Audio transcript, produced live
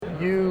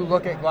you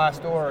look at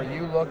Glassdoor,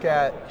 you look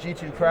at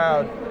G2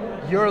 Crowd,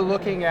 you're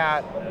looking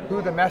at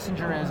who the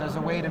messenger is as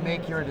a way to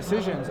make your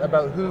decisions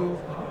about who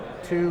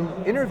to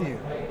interview,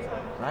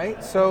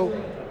 right? So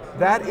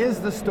that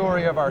is the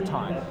story of our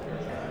time.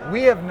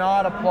 We have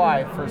not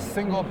applied for a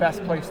single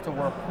Best Place to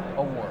Work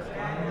award,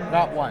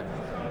 not one.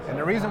 And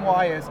the reason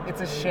why is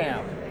it's a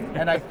sham.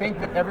 And I think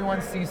that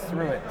everyone sees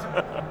through it.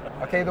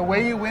 Okay, the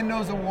way you win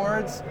those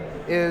awards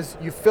is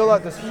you fill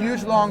out this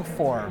huge long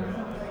form,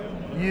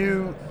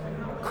 you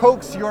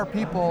coax your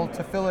people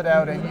to fill it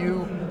out, and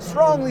you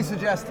strongly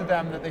suggest to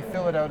them that they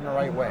fill it out in the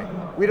right way.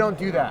 We don't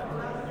do that,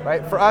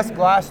 right? For us,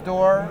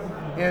 Glassdoor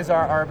is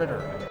our arbiter.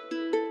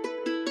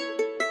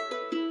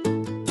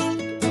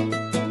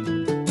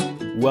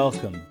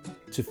 Welcome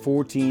to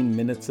 14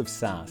 Minutes of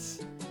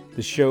SaaS,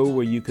 the show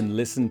where you can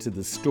listen to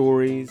the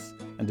stories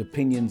and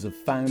opinions of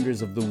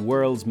founders of the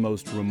world's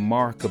most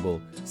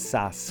remarkable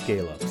SaaS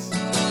scale-ups.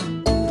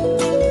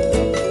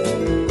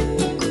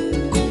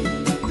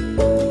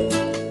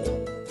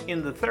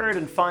 In the third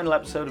and final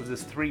episode of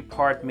this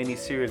three-part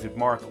mini-series with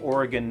Mark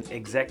Organ,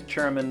 exec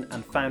chairman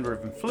and founder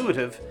of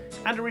Influitive,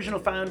 and original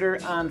founder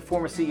and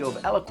former CEO of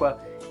Eloqua,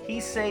 he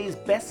says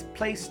Best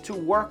Place to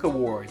Work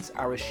awards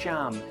are a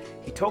sham.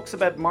 He talks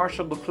about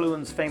Marshall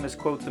McLuhan's famous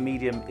quote, "The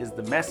medium is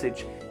the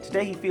message."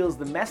 Today he feels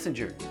the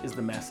messenger is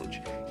the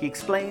message. He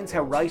explains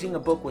how writing a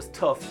book was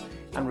tough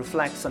and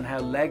reflects on how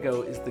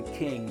Lego is the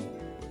king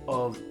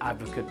of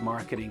advocate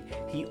marketing.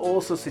 He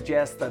also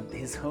suggests that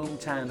his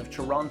hometown of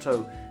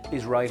Toronto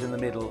is right in the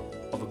middle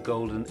of a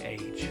golden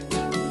age.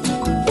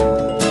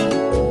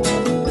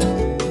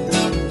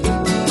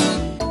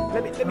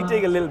 Let me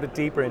dig a little bit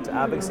deeper into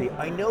advocacy.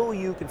 I know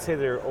you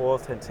consider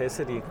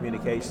authenticity in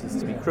communications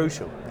to be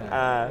crucial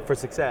for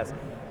success.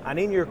 And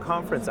in your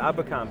conference,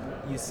 Abacamp,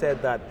 you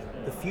said that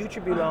the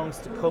future belongs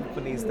to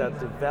companies that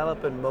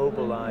develop and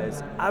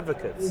mobilize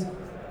advocates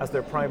as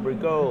their primary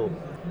goal.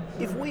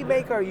 If we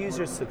make our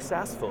users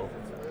successful,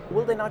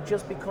 will they not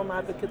just become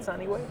advocates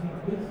anyway?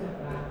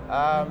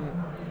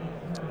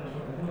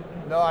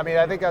 No, I mean,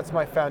 I think that's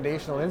my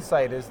foundational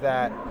insight, is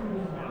that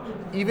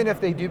even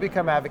if they do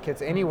become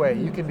advocates anyway,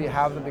 you can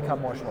have them become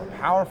more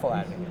powerful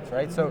advocates,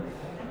 right? So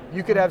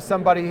you could have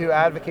somebody who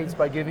advocates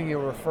by giving you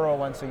a referral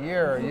once a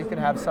year, or you can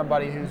have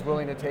somebody who's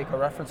willing to take a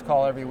reference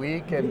call every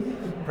week and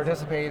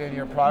participate in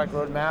your product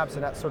roadmaps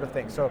and that sort of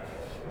thing. So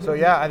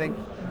yeah, I think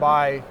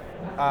by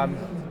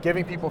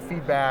giving people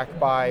feedback,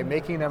 by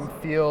making them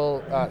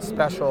feel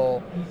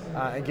special,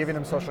 and giving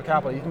them social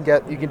capital, you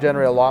can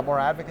generate a lot more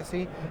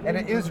advocacy, and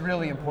it is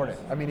really important.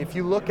 I mean, if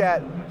you look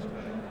at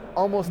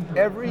almost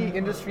every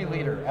industry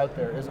leader out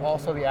there is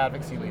also the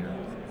advocacy leader.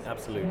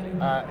 Absolutely.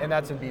 And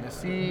that's in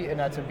B2C, and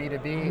that's in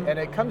B2B, and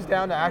it comes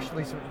down to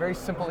actually some very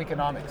simple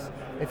economics.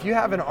 If you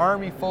have an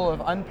army full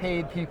of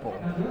unpaid people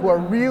who are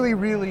really,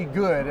 really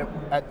good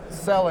at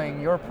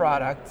selling your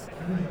product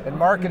and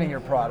marketing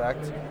your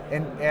product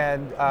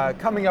and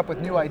coming up with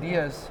new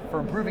ideas for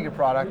improving your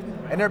product,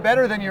 and they're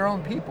better than your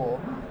own people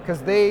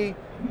because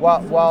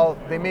while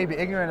they may be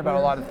ignorant about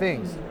a lot of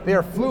things, they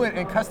are fluent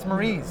in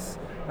customerese,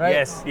 right?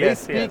 Yes. They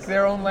speak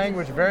their own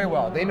language very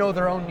well. They know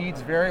their own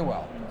needs very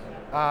well.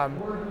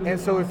 And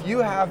so if you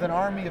have an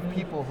army of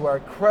people who are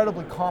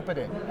incredibly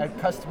competent at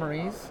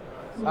customerese,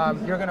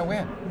 you're going to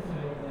win.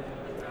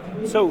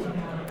 So,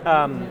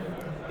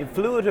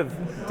 Influitive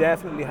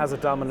definitely has a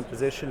dominant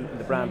position in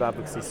the brand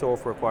advocacy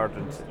software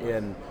quadrant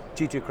in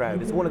G2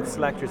 Crowd. It's one of the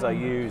selectors I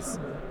use,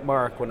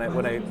 Mark, when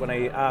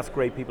I ask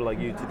great people like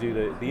you to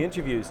do the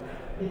interviews.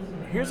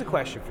 Here's a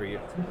question for you.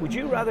 Would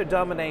you rather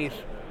dominate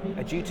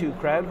a G2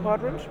 Crowd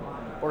quadrant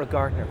or a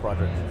Gartner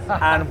quadrant?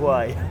 And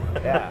why?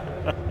 Yeah.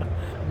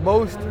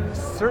 Most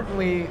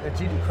certainly a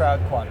G2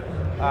 Crowd quadrant.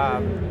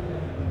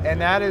 And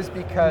that is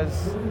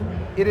because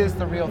it is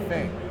the real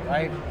thing,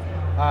 right?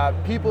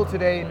 People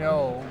today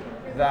know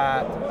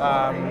that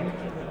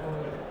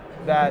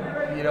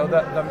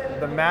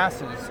the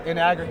masses in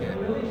aggregate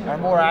are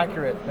more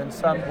accurate than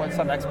what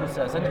some expert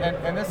says.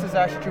 And this is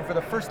actually true for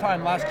the first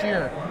time last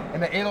year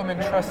in the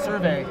Edelman Trust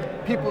Survey.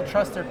 People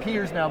trust their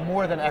peers now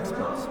more than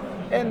experts.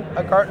 And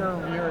a Gartner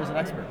reviewer is an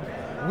expert.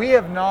 We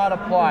have not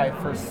applied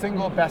for a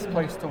single Best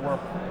Place to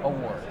Work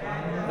award,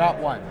 not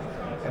one.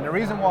 And the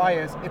reason why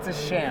is it's a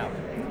sham.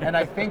 And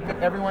I think that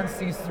everyone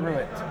sees through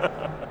it.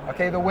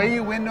 Okay, the way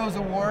you win those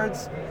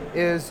awards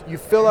is you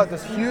fill out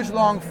this huge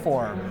long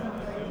form,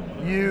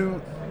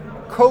 you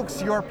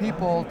coax your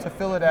people to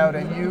fill it out,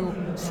 and you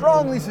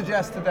strongly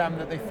suggest to them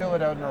that they fill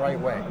it out in the right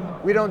way.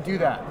 We don't do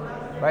that,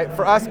 right?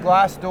 For us,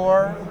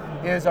 Glassdoor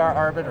is our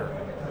arbiter.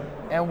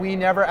 And we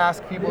never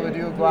ask people to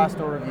do a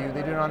Glassdoor review.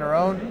 They do it on their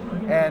own.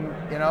 And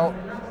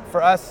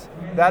for us,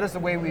 that is the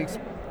way we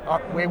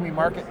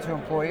market to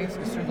employees,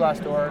 is through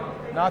Glassdoor,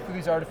 not through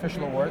these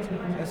artificial awards.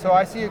 And so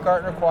I see a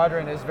Gartner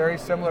quadrant is very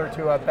similar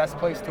to a Best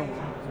Place to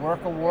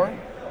Work award,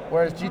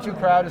 whereas G2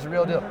 Crowd is a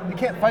real deal. You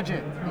can't fudge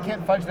it. You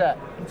can't fudge that.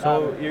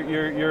 So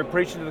you're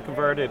preaching to the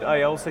converted.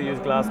 I also use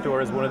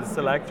Glassdoor as one of the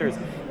selectors.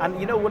 And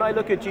when I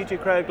look at G2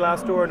 Crowd,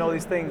 Glassdoor, and all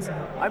these things,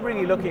 I'm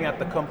really looking at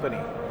the company.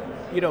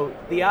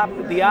 The app,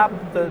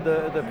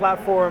 the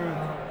platform,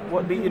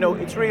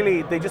 it's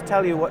really, they just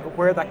tell you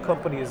where that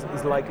company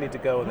is likely to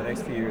go in the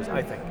next few years,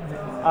 I think.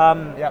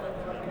 Yep.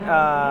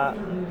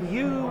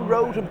 You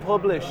wrote and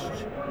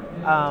published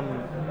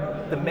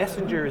The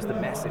Messenger is the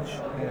Message.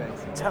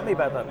 Yes. Tell me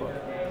about that book.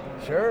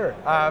 Sure.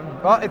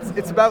 Well,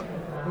 it's about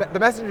the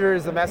messenger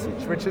is the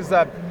message, which is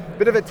a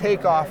bit of a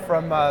takeoff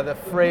from the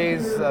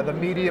phrase "the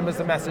medium is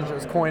the message" that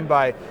was coined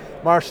by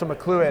Marshall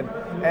McLuhan.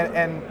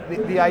 And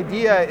the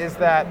idea is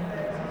that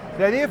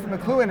the idea for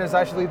McLuhan is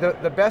actually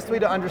the best way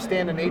to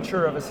understand the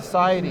nature of a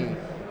society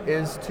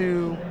is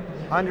to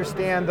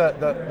understand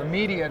the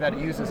media that it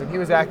uses. And he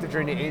was active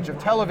during the age of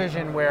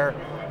television, where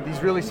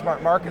these really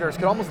smart marketers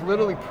could almost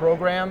literally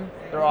program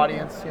their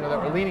audience,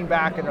 that were leaning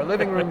back in their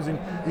living rooms, and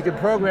you could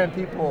program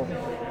people,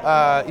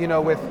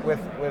 with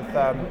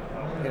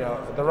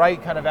the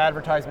right kind of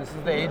advertisements. This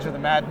is the age of the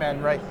Mad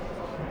Men, right?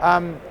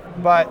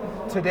 But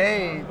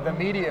today, the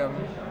medium,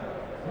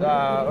 is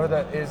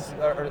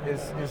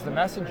the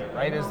messenger,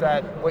 right? Is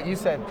that what you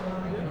said?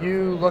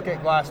 You look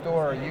at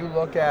Glassdoor, you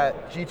look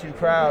at G2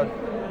 Crowd,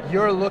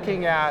 you're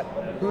looking at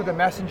who the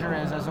messenger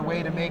is as a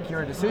way to make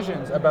your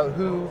decisions about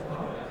who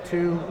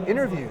to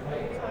interview,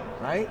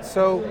 right?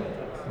 So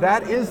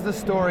that is the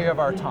story of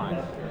our time.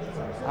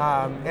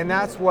 And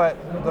that's what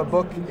the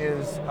book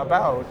is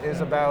about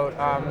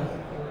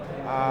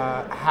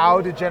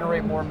how to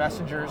generate more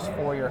messengers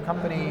for your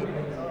company.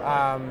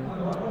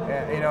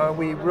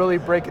 We really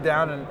break it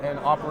down and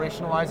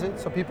operationalize it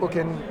so people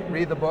can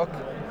read the book,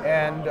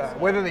 and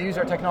whether they use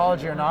our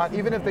technology or not,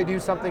 even if they do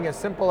something as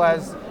simple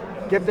as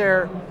get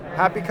their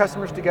happy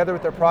customers together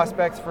with their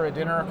prospects for a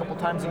dinner a couple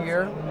times a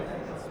year,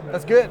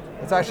 that's good.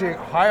 It's actually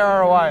high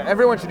ROI.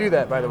 Everyone should do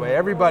that, by the way.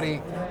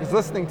 Everybody who's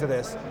listening to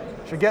this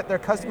should get their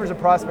customers and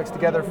prospects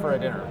together for a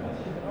dinner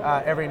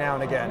every now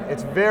and again.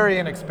 It's very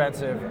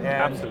inexpensive, and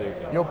Absolutely.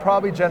 You'll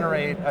probably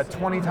generate a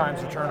 20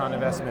 times return on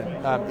investment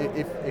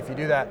if you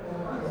do that.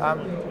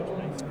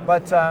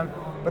 But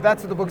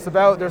that's what the book's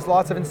about. There's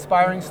lots of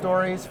inspiring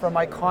stories from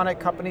iconic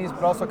companies,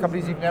 but also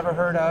companies you've never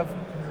heard of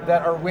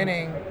that are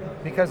winning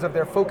because of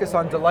their focus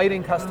on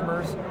delighting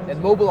customers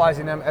and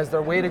mobilizing them as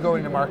their way to go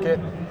into market,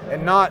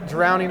 and not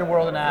drowning the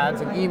world in ads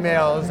and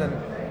emails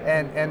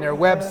and their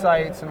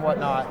websites and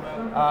whatnot.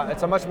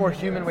 It's a much more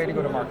human way to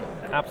go to market.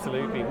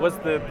 Absolutely. Was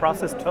the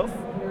process tough?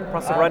 The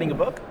process of writing a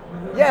book?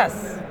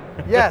 Yes,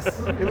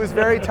 it was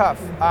very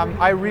tough.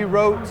 I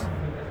rewrote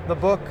the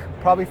book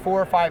probably 4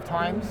 or 5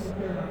 times.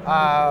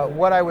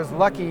 What I was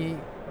lucky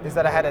is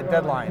that I had a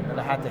deadline that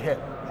I had to hit.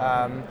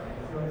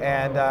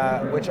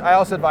 Which I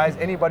also advise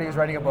anybody who's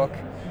writing a book,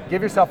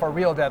 give yourself a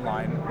real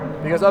deadline,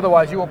 because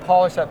otherwise you will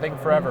polish that thing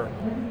forever.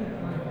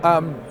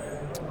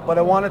 But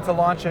I wanted to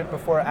launch it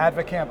before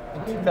AdvoCamp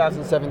in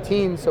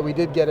 2017, so we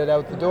did get it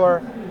out the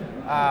door.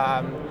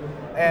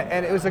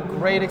 And it was a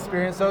great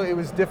experience, though. It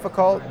was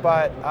difficult,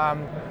 but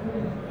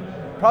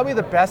probably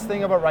the best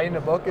thing about writing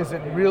a book is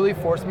it really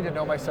forced me to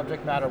know my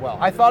subject matter well.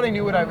 I thought I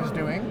knew what I was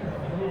doing,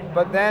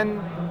 but then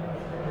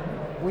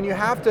when you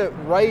have to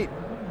write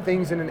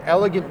things in an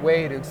elegant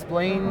way to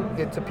explain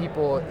it to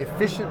people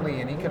efficiently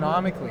and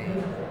economically,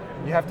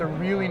 you have to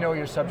really know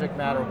your subject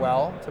matter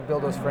well to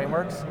build those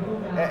frameworks.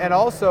 And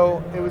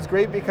also, it was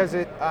great because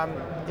it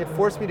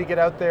forced me to get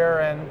out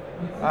there and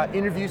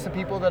interview some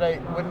people that I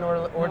wouldn't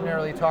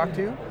ordinarily talk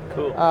to.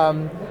 Cool.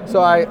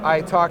 So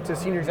I talked to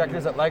senior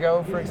executives at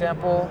Lego, for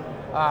example,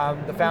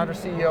 the founder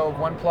CEO of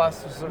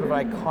OnePlus, which is sort of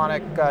an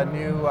iconic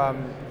new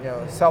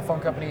cell phone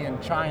company in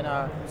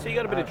China. So you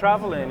got a bit of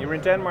travel in. You were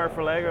in Denmark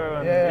for Lego.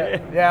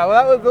 And Yeah.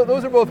 Well,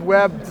 those are both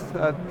web.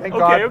 Thank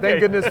God, okay.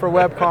 thank goodness for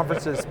web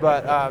conferences.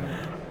 But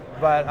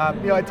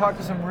I talked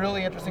to some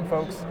really interesting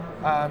folks,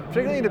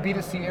 particularly in the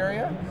B2C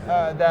area.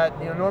 That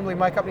normally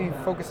my company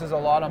focuses a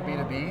lot on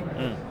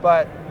B2B,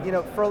 but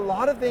for a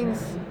lot of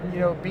things,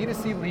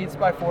 B2C leads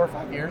by 4 or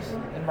 5 years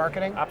in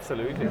marketing.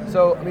 Absolutely.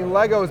 So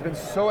Lego has been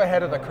so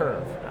ahead of the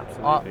curve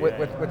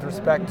Absolutely, with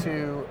respect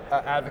to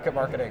advocate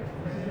marketing.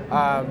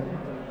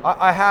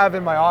 I have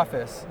in my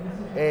office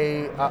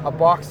a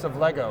box of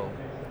Lego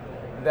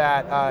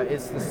that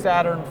is the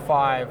Saturn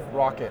V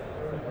rocket.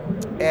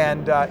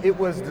 And it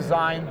was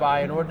designed by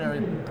an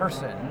ordinary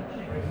person.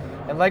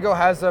 And Lego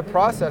has a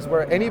process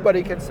where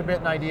anybody can submit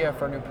an idea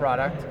for a new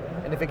product,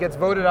 and if it gets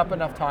voted up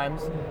enough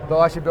times,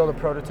 they'll actually build a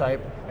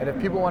prototype. And if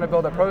people want to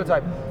build a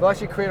prototype, they'll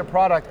actually create a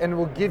product and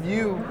will give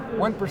you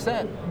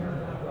 1%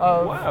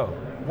 of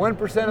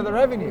 1% of the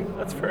revenue.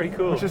 That's very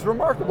cool. Which is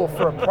remarkable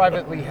for a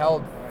privately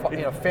held,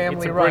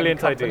 family-run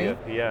company. Idea.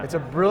 Yeah. It's a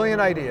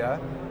brilliant idea,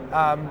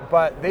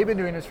 but they've been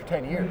doing this for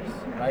 10 years,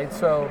 right?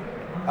 So.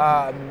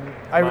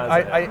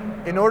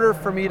 In order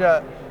for me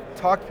to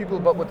talk to people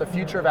about what the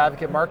future of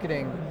advocate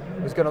marketing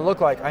was going to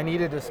look like, I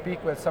needed to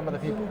speak with some of the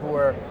people who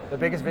were the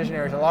biggest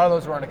visionaries. A lot of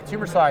those were on the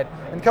consumer side,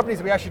 and companies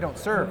that we actually don't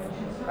serve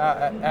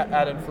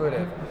at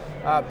Influitive.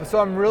 So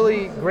I'm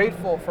really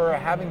grateful for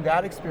having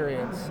that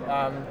experience.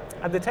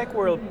 And the tech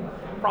world,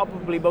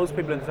 probably most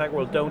people in the tech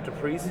world don't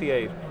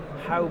appreciate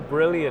how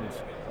brilliant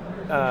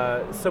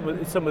some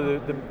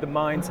of the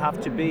minds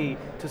have to be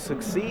to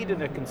succeed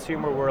in a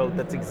consumer world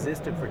that's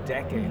existed for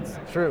decades.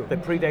 True.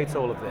 That predates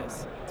all of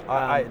this.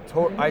 I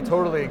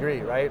totally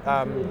agree, right?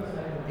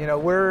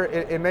 We're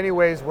in many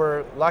ways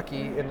we're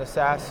lucky in the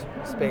SaaS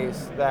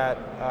space that,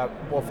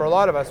 well, for a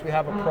lot of us, we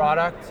have a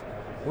product.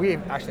 We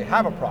actually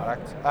have a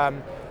product.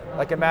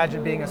 Like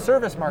imagine being a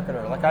service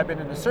marketer. Like I've been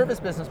in the service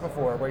business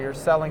before, where you're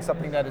selling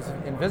something that is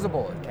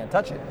invisible, you can't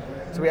touch it.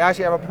 So we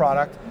actually have a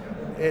product.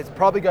 It's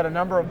probably got a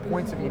number of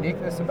points of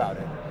uniqueness about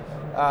it,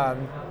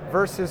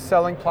 versus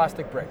selling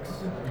plastic bricks,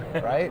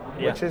 right?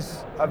 Yeah. Which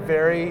is a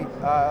very,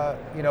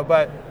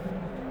 but.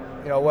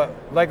 What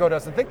Lego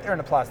doesn't think they're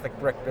in a plastic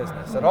brick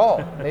business at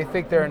all. They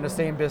think they're in the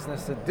same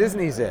business that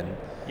Disney's in.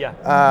 Yeah.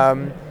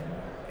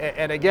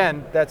 And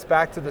again, that's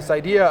back to this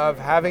idea of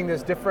having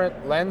this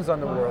different lens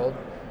on the world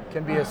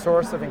can be a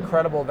source of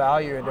incredible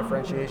value and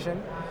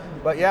differentiation.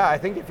 But yeah, I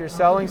think if you're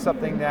selling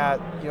something that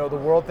the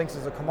world thinks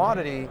is a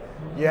commodity,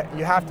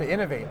 you have to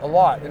innovate a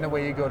lot in the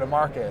way you go to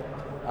market,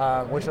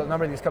 which a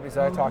number of these companies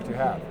that I talk to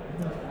have.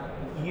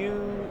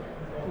 You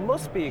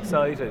must be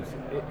excited.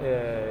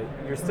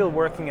 You're still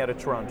working out of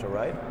Toronto,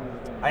 right?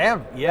 I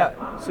am.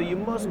 Yeah. So you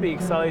must be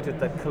excited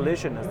that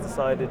Collision has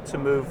decided to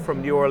move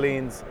from New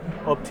Orleans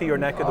up to your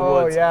neck of the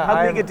woods. Yeah.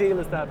 How big a deal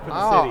is that for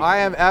the city? I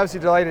am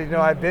absolutely delighted.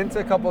 I've been to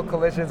a couple of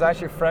Collisions.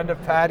 Actually, a friend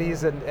of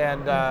Patty's,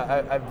 and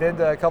I've been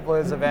to a couple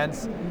of his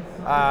events.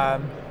 I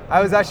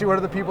was actually one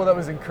of the people that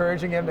was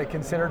encouraging him to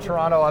consider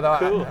Toronto, although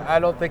Cool. I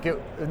don't think it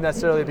was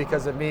necessarily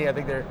because of me. I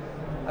think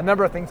a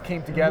number of things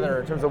came together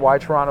in terms of why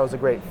Toronto is a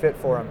great fit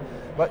for him.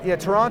 But yeah,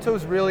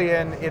 Toronto's really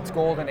in its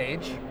golden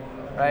age,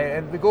 right?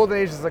 And the golden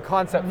age is a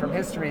concept from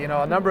history.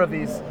 A number of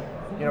these,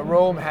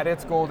 Rome had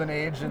its golden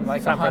age in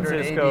like San 100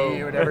 AD Francisco.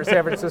 or whatever.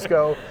 San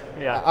Francisco,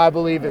 Yeah. I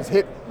believe,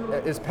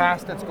 is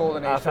past its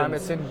golden age time.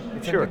 Athens.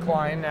 It's Sure. in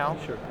decline now,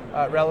 Sure.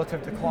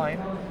 Relative decline.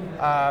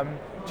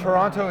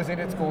 Toronto is in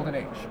its golden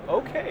age.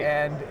 Okay.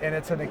 And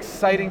it's an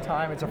exciting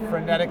time. It's a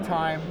frenetic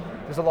time.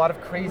 There's a lot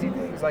of crazy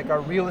things, like our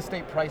real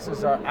estate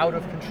prices are out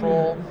of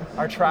control.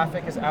 Our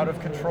traffic is out of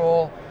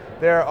control.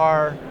 There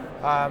are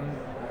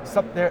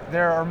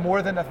there are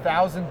more than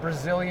 1,000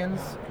 Brazilians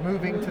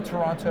moving to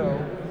Toronto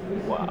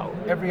Wow.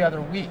 every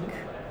other week.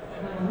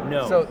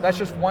 No. So that's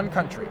just one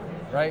country,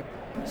 right?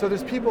 So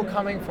there's people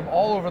coming from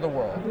all over the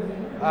world,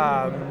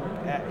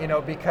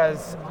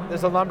 because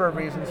there's a number of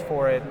reasons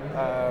for it.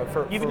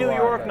 You've for New why,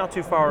 York but not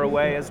too far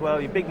away as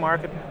well. You big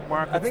markets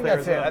I think there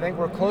that's as it. well. I think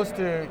we're close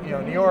to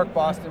New York,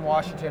 Boston,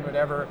 Washington,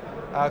 whatever.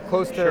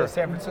 Close to Sure.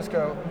 San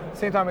Francisco.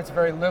 Same time, it's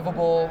very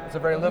livable. It's a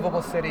very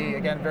livable city.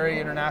 Again, very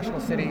international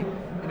city.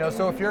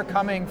 So if you're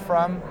coming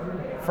from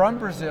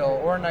Brazil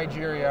or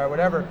Nigeria or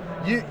whatever,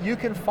 you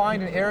can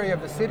find an area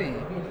of the city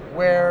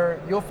where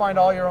you'll find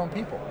all your own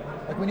people.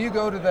 Like when you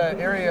go to the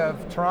area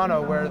of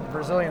Toronto where the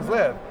Brazilians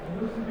live,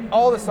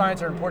 all the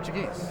signs are in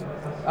Portuguese.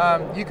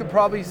 You could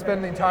probably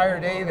spend the entire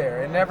day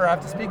there and never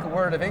have to speak a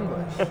word of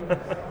English.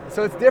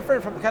 So it's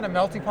different from the kind of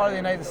melting pot of the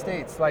United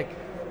States. Like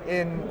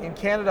in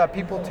Canada,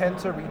 people tend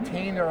to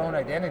retain their own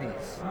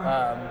identities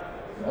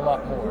a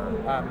lot more,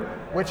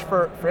 which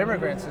for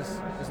immigrants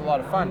is a lot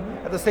of fun.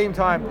 At the same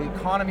time, the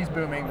economy's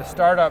booming, the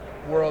startup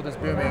world is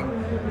booming,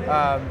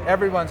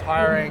 everyone's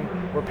hiring,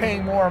 we're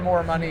paying more and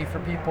more money for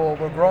people,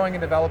 we're growing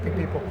and developing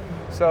people.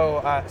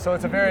 So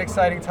it's a very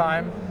exciting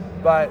time,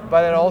 but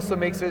it also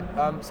makes it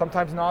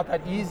sometimes not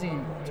that easy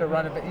to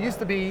run it. It used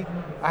to be,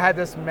 I had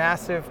this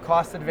massive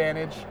cost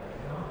advantage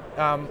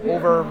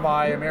over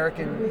my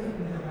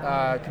American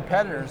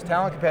competitors,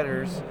 talent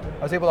competitors.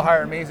 I was able to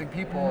hire amazing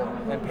people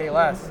and pay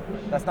less.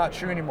 That's not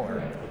true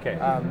anymore. Okay.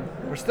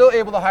 We're still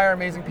able to hire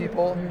amazing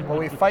people, but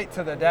we fight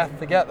to the death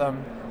to get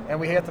them, and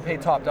we have to pay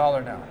top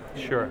dollar now.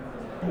 Sure.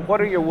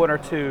 What are your one or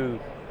two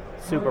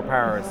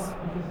superpowers?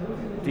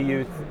 Do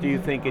you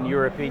think, in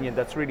your opinion,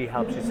 that's really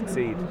helps you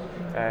succeed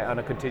on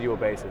a continual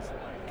basis?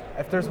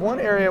 If there's one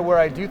area where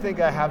I do think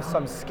I have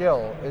some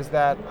skill, is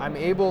that I'm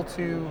able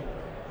to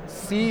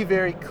see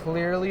very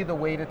clearly the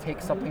way to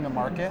take something to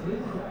market.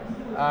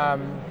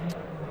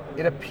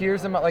 It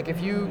appears in my, like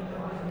if you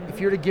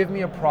were to give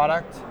me a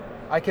product,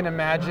 I can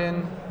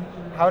imagine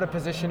how to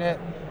position it,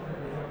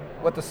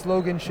 what the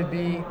slogan should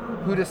be,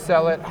 who to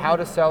sell it, how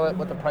to sell it,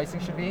 what the pricing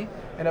should be,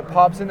 and it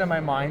pops into my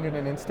mind in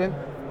an instant.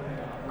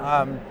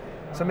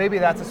 So maybe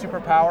that's a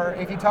superpower.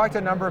 If you talk to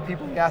a number of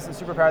people and you ask them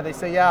superpower, they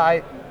say,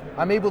 yeah,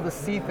 I'm able to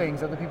see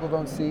things other people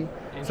don't see.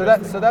 So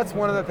that's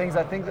one of the things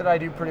I think that I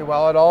do pretty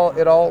well.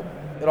 It all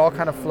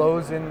kind of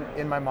flows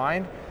in my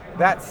mind.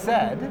 That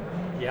said,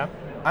 Yeah.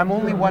 I'm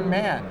only one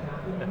man.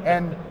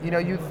 And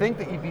you'd think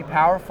that you'd be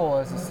powerful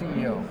as a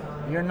CEO.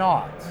 You're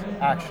not,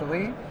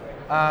 actually.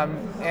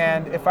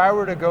 And if I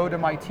were to go to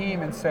my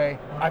team and say,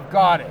 I've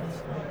got it,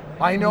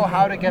 I know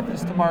how to get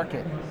this to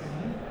market,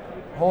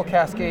 whole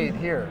cascade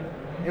here,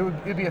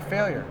 it'd be a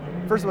failure.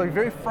 First of all, it'd be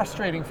very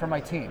frustrating for my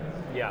team.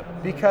 Yeah.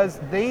 Because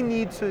they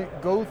need to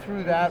go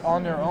through that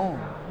on their own,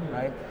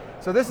 right?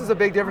 So this is a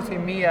big difference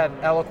between me at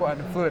Eloqua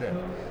and Fluitive.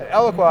 At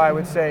Eloqua, I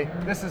would say,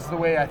 this is the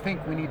way I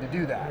think we need to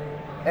do that.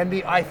 And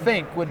the I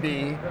think would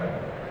be,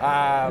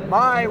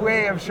 my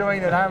way of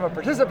showing that I'm a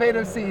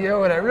participative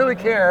CEO and I really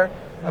care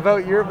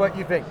about what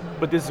you think.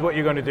 But this is what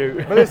you're going to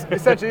do. But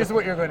essentially, this is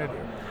what you're going to do.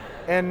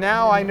 And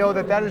now I know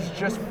that is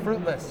just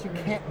fruitless. You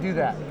can't do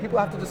that. People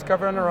have to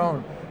discover on their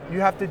own. You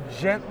have to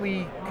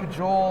gently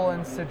cajole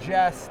and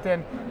suggest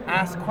and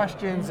ask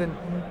questions and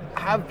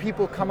have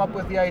people come up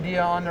with the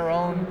idea on their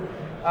own.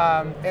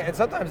 And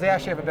sometimes they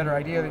actually have a better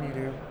idea than you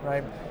do,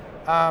 right?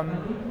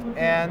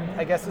 And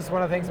I guess this is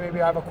one of the things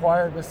maybe I've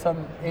acquired with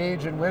some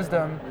age and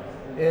wisdom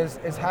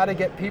is how to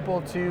get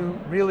people to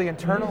really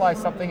internalize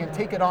something and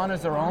take it on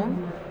as their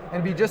own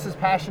and be just as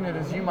passionate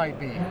as you might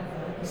be.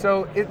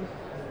 So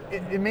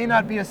it may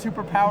not be a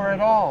superpower at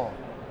all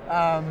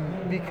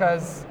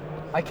because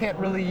I can't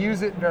really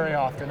use it very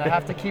often. I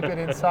have to keep it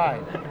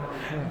inside.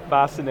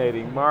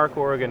 Fascinating. Mark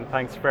Organ,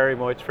 thanks very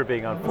much for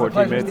being on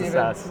 14 Minutes of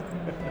SaaS.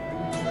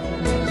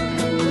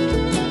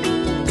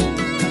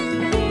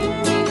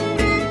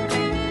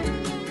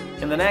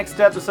 In the next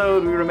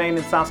episode, we remain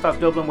in SaaS Talk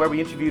Dublin, where we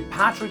interviewed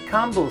Patrick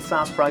Campbell,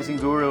 SaaS pricing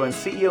guru and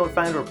CEO and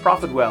founder of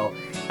Profitwell.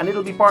 And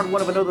it'll be part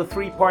one of another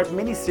 3-part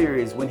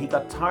mini-series. When he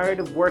got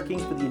tired of working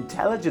for the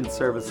intelligence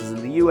services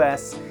in the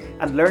US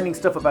and learning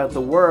stuff about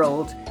the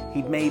world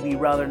he'd maybe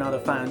rather not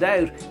have found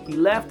out, he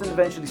left and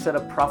eventually set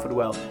up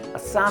Profitwell, a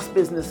SaaS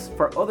business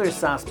for other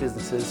SaaS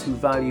businesses who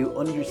value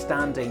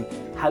understanding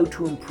how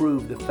to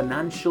improve the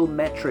financial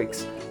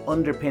metrics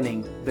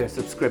underpinning their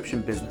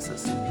subscription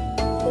businesses.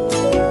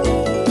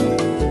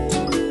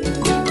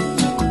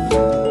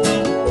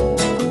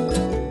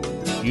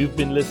 You've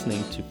been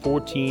listening to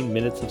 14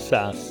 Minutes of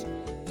SaaS.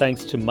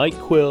 Thanks to Mike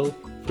Quill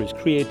for his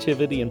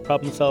creativity and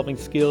problem-solving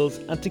skills,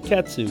 and to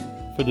Ketsu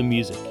for the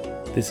music.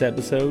 This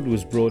episode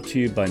was brought to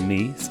you by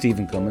me,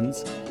 Stephen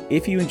Cummins.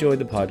 If you enjoyed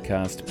the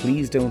podcast,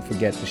 please don't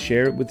forget to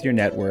share it with your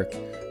network,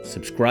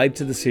 subscribe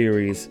to the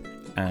series,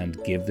 and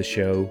give the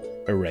show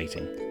a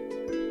rating.